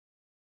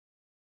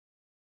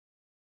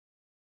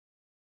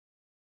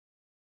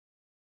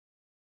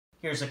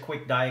Here's a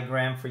quick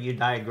diagram for you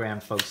diagram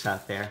folks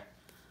out there.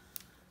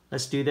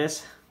 Let's do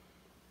this.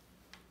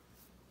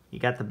 You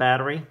got the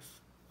battery.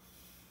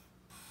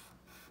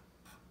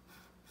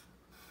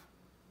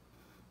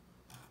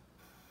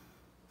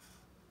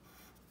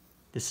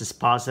 This is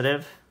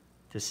positive.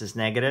 This is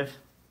negative.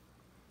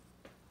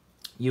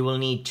 You will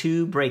need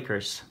two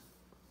breakers.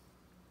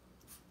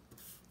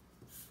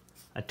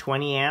 A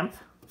 20 amp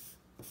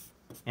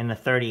and a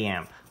 30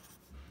 amp.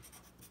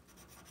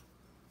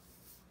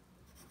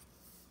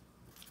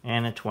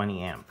 And a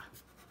 20 amp.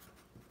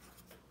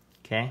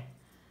 Okay?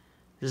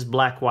 This is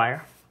black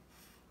wire.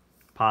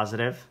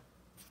 Positive.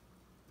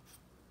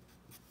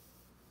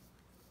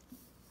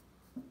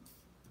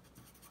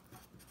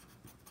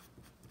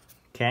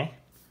 Okay?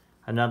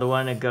 Another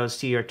one that goes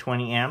to your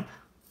 20 amp.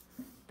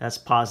 That's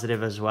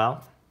positive as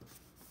well.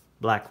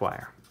 Black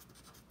wire.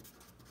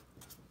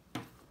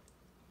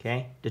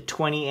 Okay? The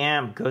 20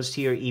 amp goes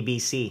to your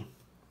EBC.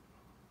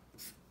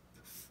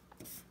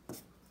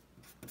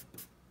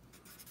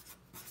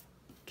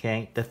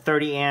 Okay? The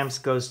 30 amps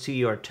goes to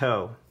your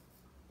toe.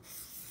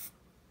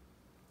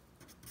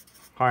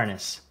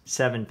 Harness,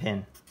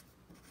 7-pin.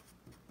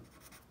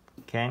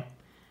 Okay?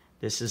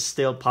 This is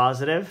still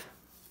positive.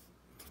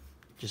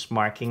 Just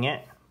marking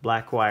it.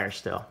 Black wire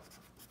still.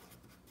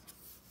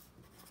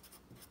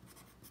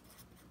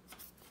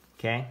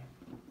 Okay?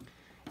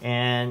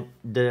 And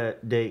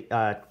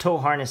the toe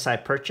harness I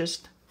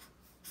purchased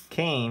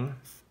came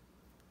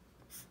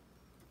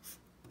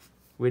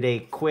with a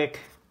quick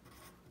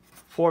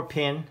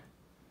 4-pin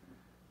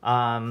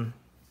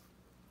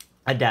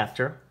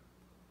adapter,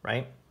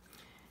 right?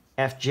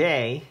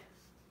 FJ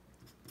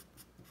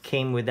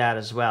came with that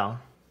as well.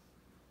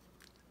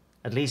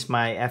 At least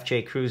my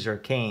FJ Cruiser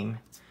came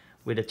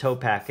with a tow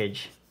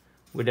package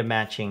with a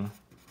matching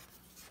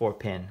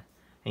 4-pin.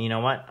 And you know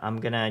what? I'm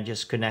gonna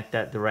just connect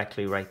that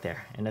directly right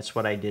there. And that's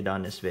what I did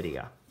on this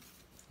video.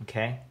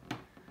 Okay?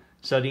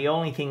 So the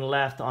only thing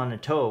left on the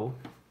toe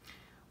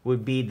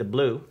would be the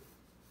blue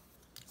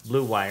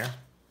wire.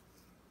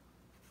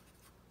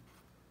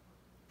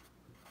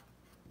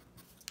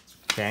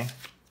 Okay?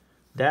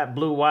 That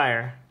blue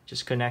wire,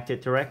 just connect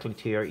it directly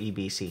to your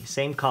EBC.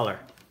 Same color.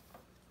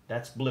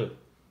 That's blue.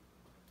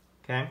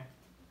 Okay?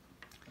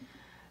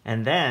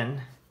 And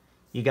then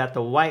you got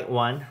the white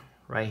one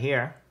right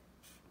here.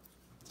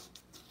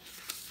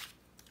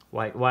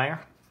 White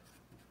wire.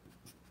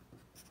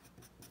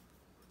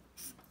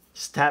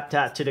 Just tap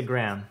that to the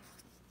ground.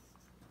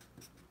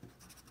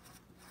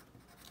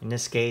 In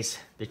this case,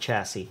 the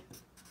chassis.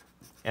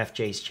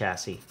 FJ's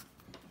chassis.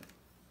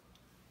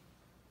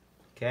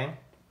 Okay?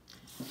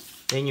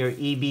 Then your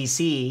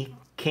EBC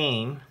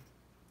came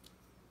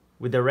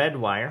with the red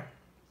wire.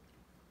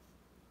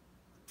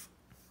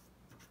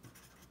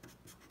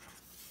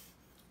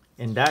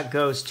 And that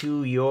goes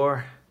to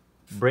your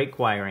brake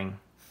wiring.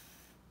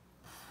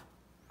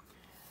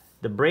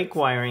 The brake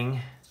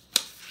wiring,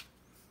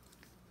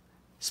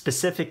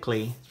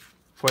 specifically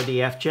for the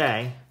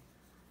FJ,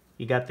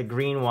 you got the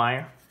green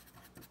wire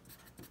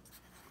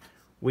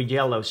with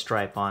yellow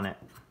stripe on it.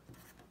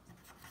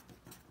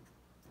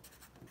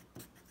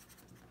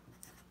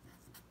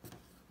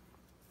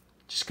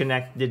 Just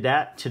connected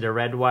that to the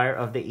red wire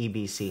of the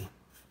EBC,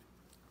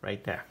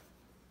 right there.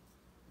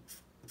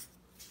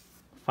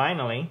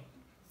 Finally,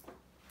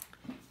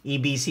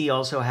 EBC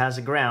also has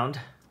a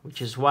ground,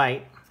 which is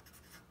white.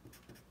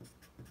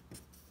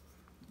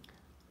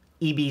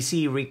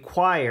 EBC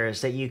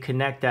requires that you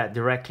connect that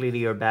directly to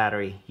your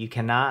battery. You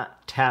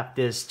cannot tap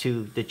this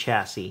to the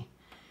chassis.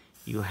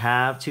 You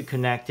have to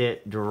connect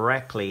it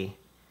directly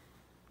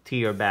to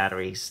your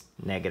battery's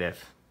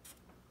negative.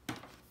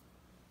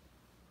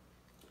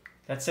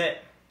 That's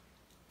it.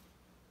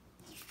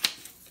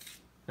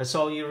 That's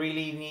all you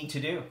really need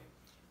to do.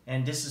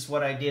 And this is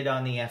what I did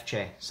on the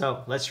FJ.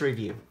 So let's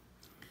review.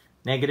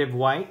 Negative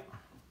white.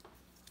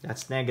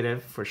 That's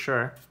negative for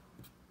sure.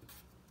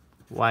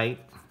 White.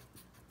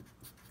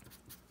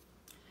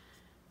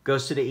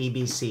 Goes to the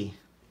EBC.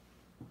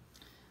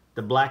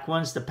 The black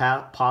one's the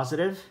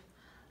positive.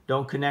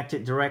 Don't connect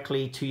it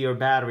directly to your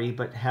battery,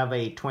 but have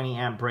a 20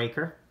 amp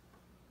breaker.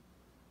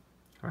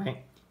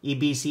 Right?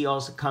 EBC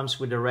also comes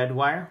with a red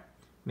wire.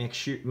 Make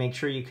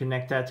sure you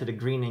connect that to the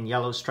green and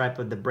yellow stripe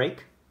of the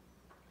brake.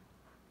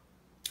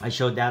 I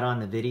showed that on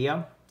the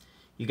video.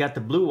 You got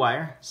the blue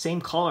wire, same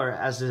color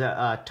as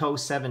the toe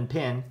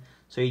 7-pin.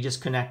 So you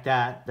just connect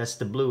that. That's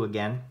the blue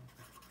again.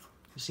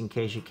 Just in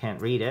case you can't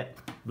read it.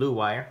 Blue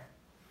wire.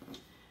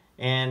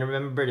 And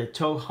remember the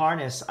tow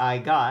harness I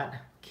got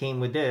came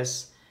with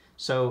this.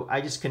 So I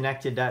just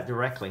connected that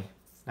directly.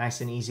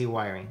 Nice and easy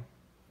wiring.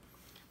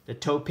 The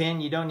tow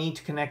pin, you don't need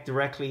to connect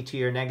directly to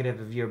your negative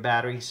of your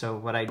battery. So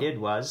what I did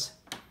was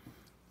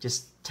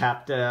just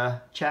tap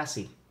the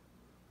chassis,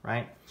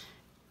 right?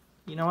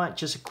 You know what?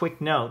 Just a quick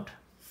note.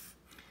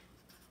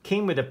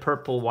 Came with a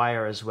purple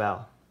wire as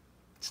well.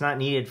 It's not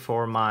needed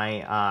for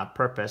my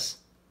purpose.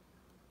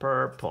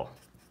 Purple.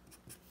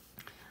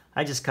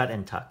 I just cut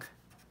and tuck.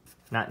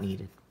 Not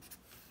needed.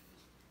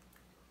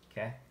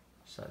 Okay,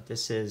 so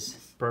this is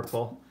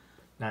purple,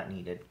 not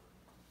needed.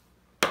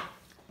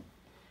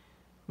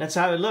 That's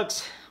how it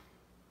looks.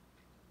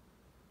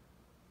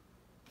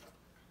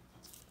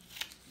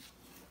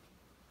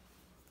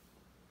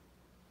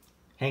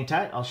 Hang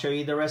tight, I'll show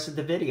you the rest of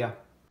the video.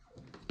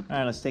 All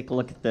right, let's take a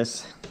look at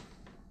this.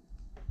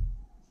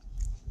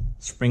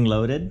 Spring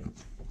loaded.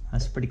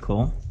 That's pretty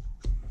cool.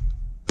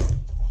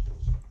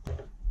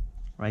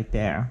 Right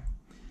there.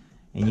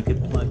 And you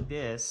could plug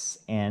this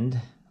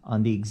end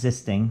on the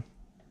existing.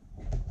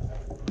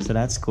 So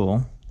that's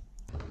cool.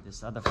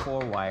 There's other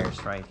 4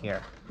 wires right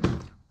here.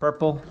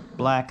 Purple,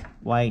 black,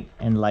 white,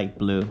 and light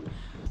blue.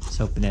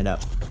 Let's open it up.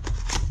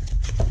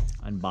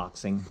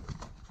 Unboxing.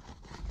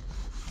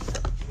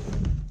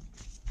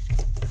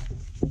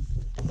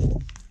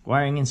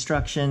 Wiring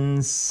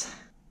instructions.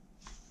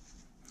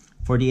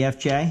 For the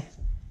FJ,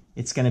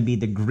 it's going to be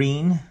the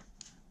green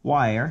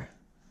wire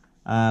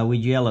with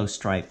yellow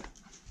stripe.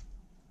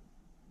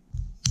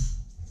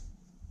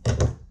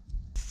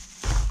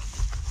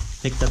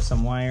 Picked up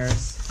some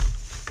wires.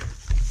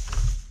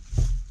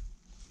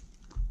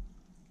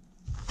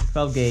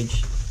 12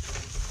 gauge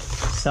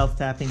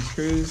self-tapping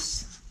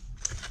screws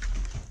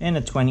and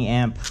a 20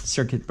 amp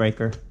circuit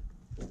breaker.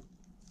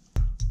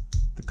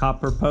 The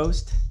copper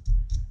post,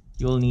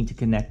 you'll need to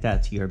connect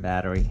that to your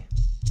battery.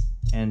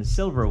 And the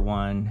silver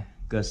one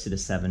goes to the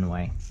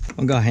 7-way.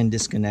 I'll go ahead and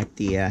disconnect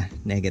the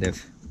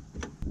negative.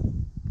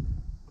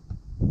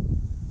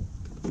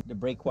 The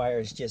brake wire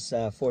is just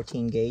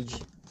 14 gauge.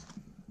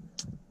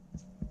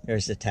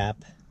 There's the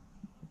tap.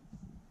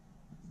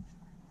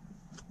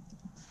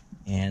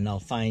 And I'll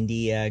find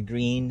the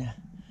green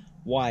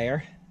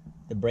wire,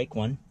 the brake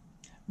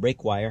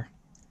wire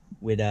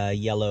with a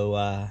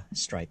yellow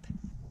stripe.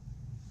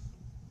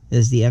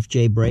 This is the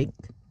FJ brake.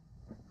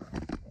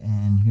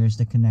 And here's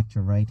the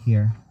connector right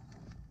here.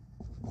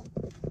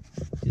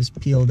 Just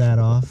peel that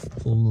off,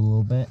 pull a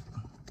little bit.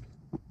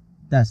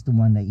 That's the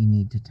one that you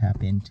need to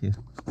tap into.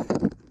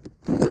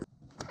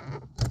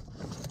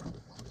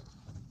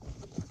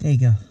 There you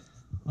go.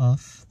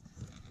 Off.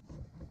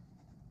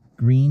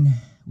 Green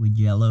with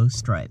yellow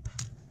stripe.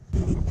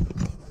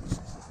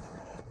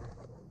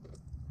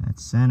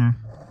 That's center.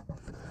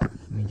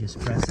 Let me just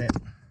press it.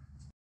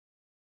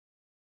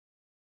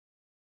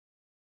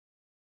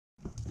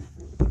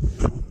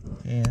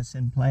 Okay, that's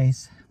in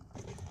place.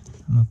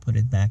 I'm gonna put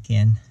it back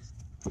in.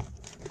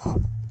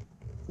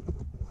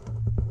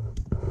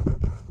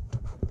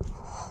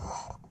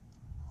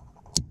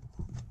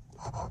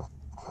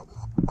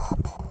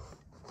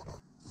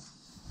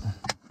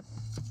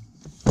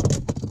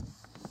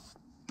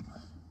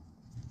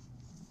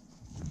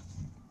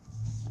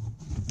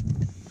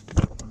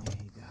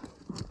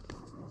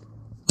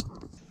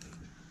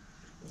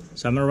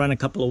 So I'm going to run a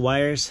couple of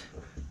wires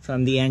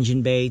from the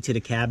engine bay to the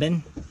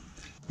cabin.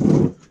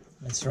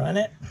 Let's run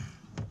it.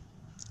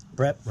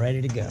 Prep,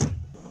 ready to go.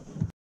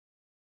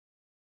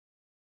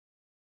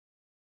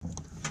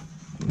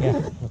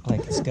 Yeah, look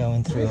like it's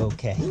going through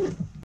okay.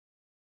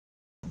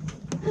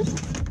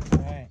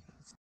 Alright.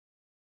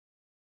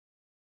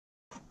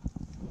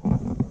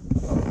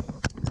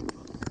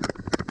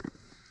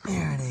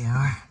 There they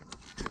are.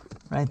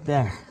 Right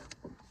there.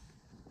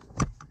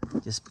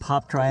 Just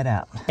popped right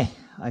out.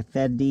 I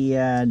fed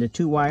the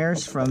 2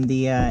 wires from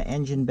the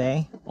engine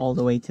bay all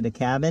the way to the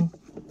cabin.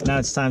 Now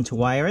it's time to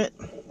wire it.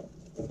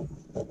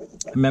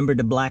 Remember,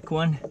 the black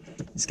one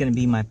is going to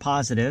be my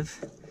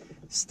positive,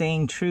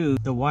 staying true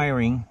to the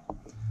wiring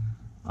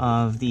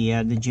of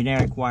the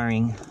generic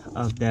wiring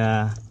of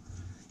the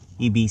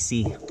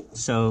EBC.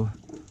 So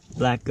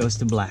black goes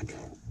to black,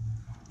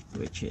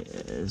 which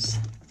is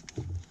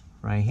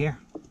right here.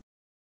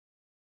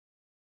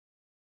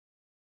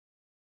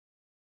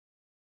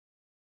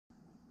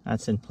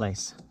 That's in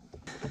place.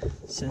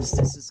 Since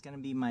this is going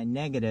to be my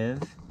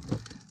negative,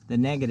 the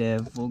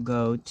negative will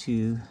go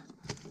to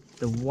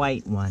the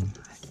white one.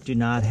 I do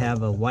not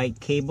have a white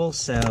cable,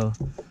 so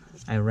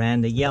I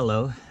ran the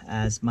yellow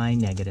as my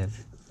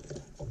negative.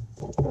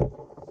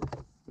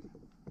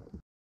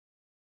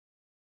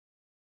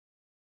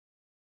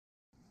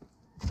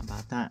 How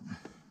about that?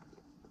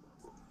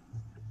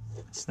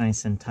 It's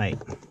nice and tight.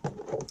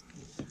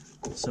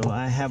 So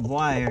I have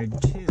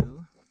wired 2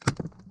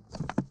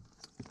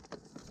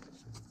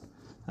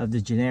 of the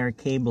generic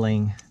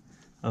cabling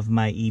of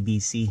my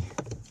EBC.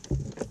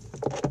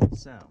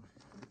 So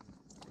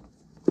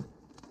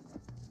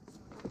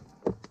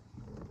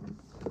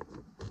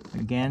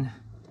again,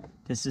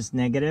 this is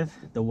negative,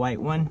 the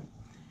white one,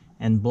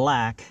 and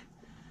black,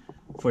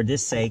 for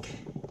this sake,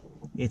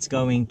 it's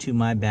going to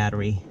my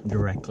battery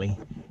directly.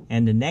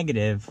 And the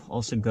negative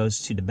also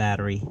goes to the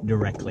battery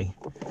directly,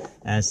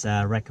 as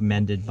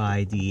recommended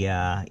by the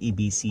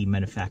EBC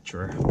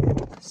manufacturer.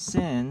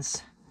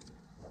 Since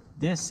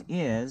this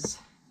is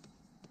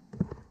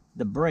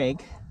the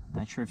brake,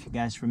 not sure if you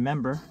guys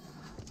remember,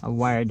 I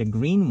wired the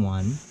green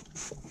one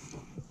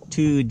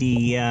to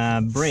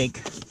the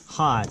brake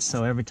hot,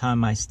 so every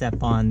time I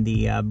step on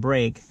the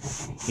brake,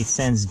 it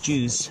sends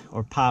juice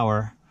or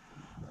power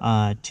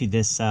to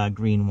this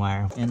green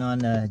wire. And on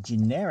the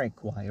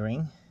generic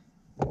wiring,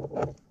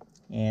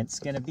 it's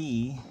gonna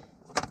be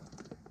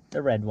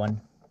the red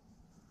one.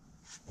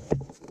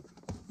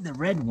 The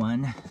red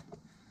one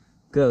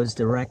goes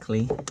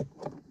directly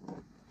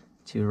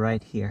to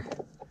right here,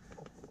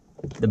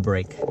 the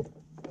brake.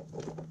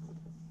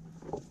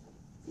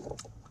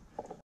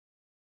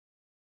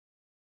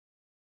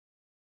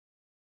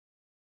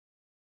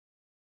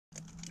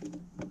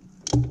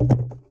 Let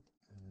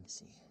me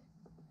see.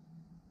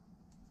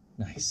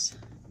 Nice.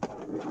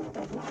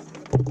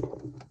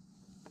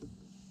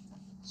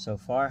 So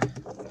far,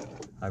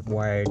 I've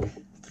wired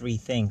 3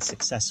 things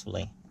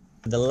successfully.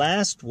 The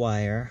last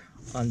wire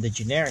on the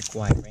generic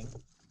wiring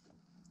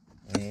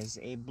is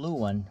a blue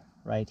one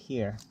right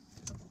here,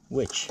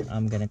 which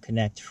I'm gonna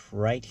connect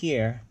right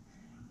here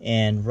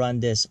and run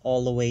this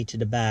all the way to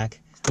the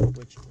back,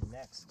 which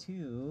connects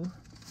to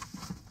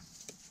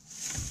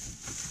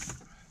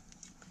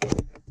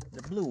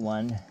the blue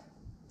one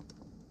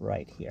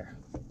right here.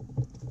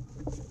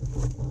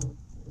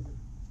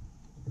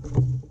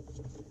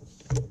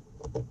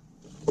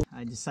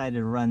 I decided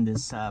to run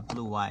this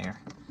blue wire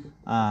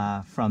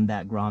from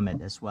that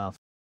grommet as well.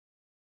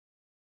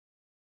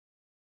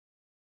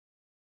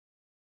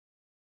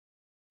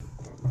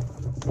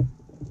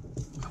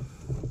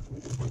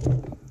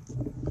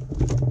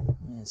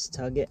 Let's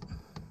tug it.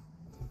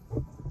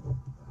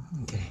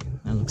 Okay,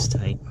 that looks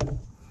tight.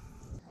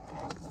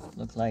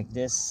 Look like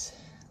this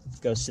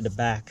goes to the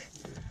back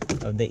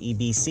of the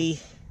EBC.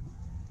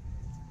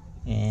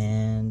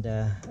 And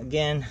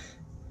again,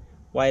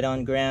 white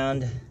on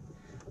ground,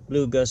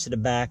 blue goes to the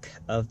back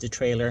of the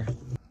trailer.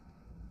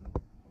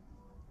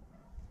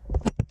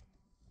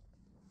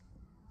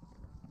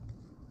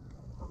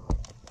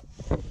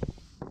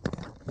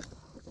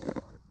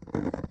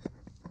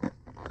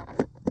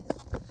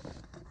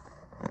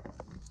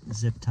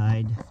 Zip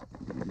tied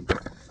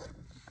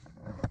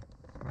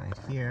right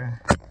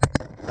here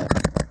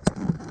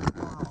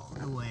all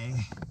the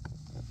way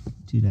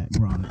to that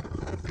grommet.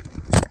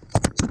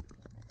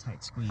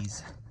 Tight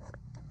squeeze.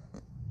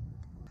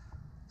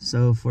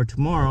 So for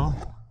tomorrow,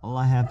 all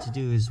I have to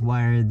do is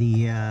wire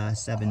the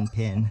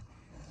 7-pin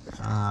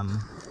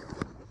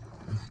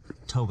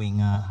towing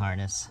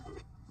harness.